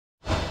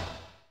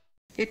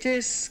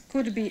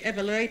could be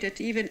evaluated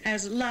even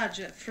as a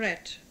larger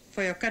threat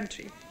for your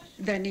country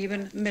than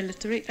even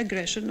military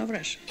aggression of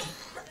Russia.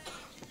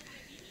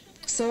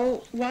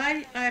 So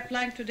why I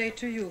apply today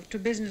to you, to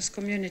business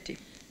community?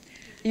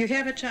 You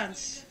have a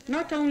chance,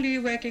 not only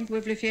working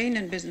with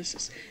Lithuanian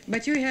businesses,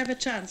 but you have a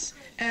chance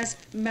as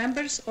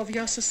members of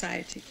your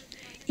society,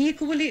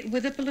 equally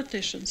with the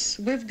politicians,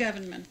 with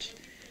government,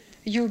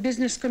 you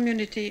business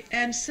community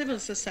and civil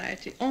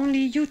society. Only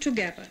you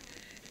together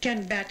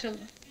can battle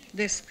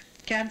this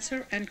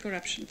cancer and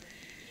corruption.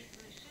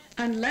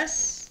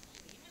 Unless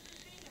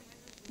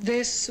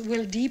this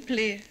will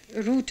deeply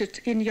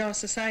rooted in your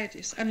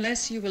societies,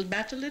 unless you will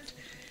battle it,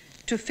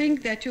 to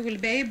think that you will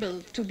be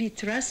able to be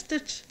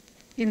trusted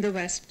in the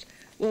West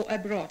or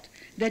abroad,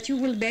 that you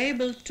will be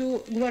able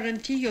to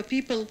guarantee your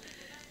people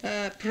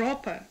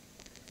proper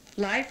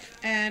life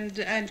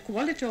and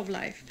quality of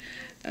life,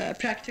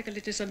 practically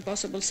it is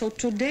impossible. So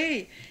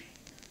today,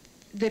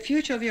 the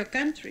future of your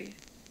country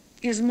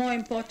is more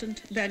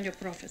important than your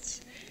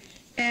profits.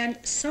 And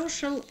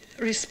social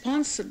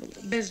responsible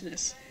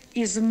business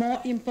is more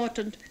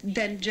important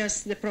than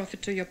just the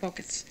profit to your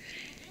pockets.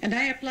 And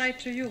I apply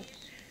to you.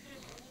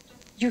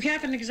 You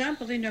have an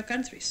example in your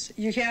countries.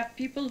 You have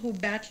people who are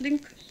battling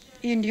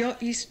in your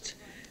East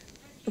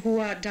who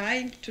are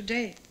dying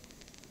today.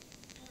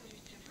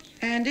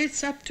 And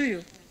it's up to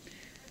you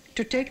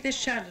to take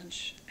this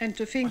challenge and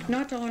to think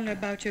not only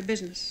about your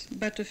business,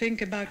 but to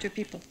think about your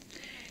people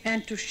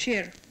and to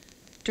share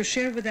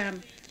with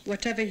them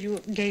whatever you're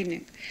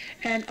gaining.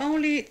 And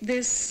only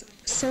this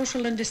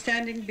social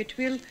understanding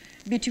between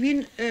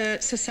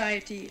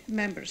society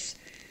members,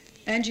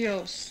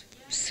 NGOs,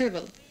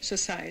 civil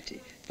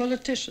society,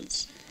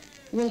 politicians,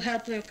 will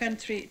help your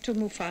country to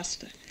move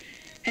faster.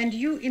 And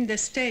you in the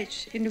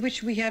stage in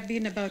which we have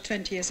been about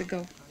 20 years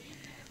ago.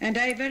 And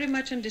I very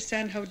much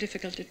understand how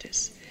difficult it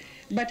is.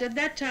 But at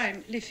that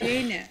time,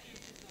 Lithuania,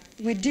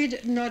 we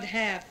did not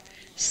have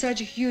such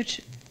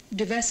huge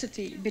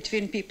diversity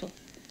between people.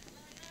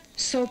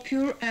 So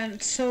pure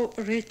and so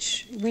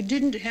rich, we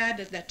didn't have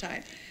at that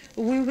time.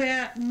 We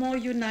were more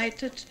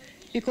united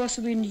because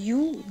we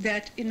knew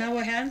that in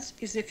our hands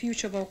is the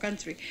future of our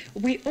country.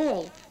 We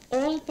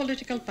all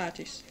political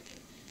parties,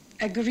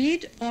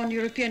 agreed on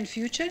European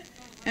future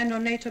and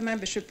on NATO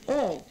membership,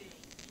 all,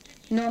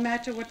 no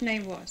matter what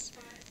name was.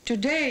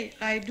 Today,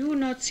 I do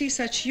not see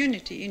such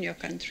unity in your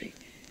country.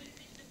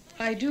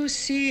 I do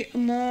see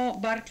more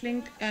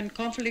bargaining and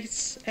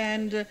conflicts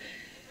and,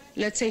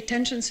 let's say,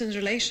 tensions in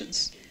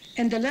relations.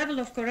 And the level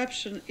of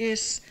corruption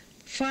is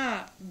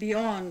far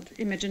beyond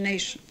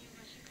imagination.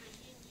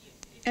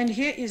 And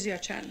here is your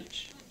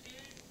challenge.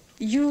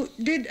 You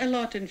did a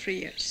lot in 3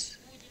 years,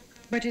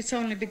 but it's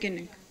only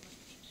beginning.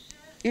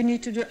 You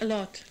need to do a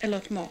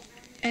lot more.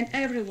 And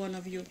every one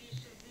of you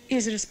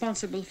is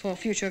responsible for the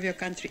future of your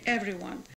country, everyone.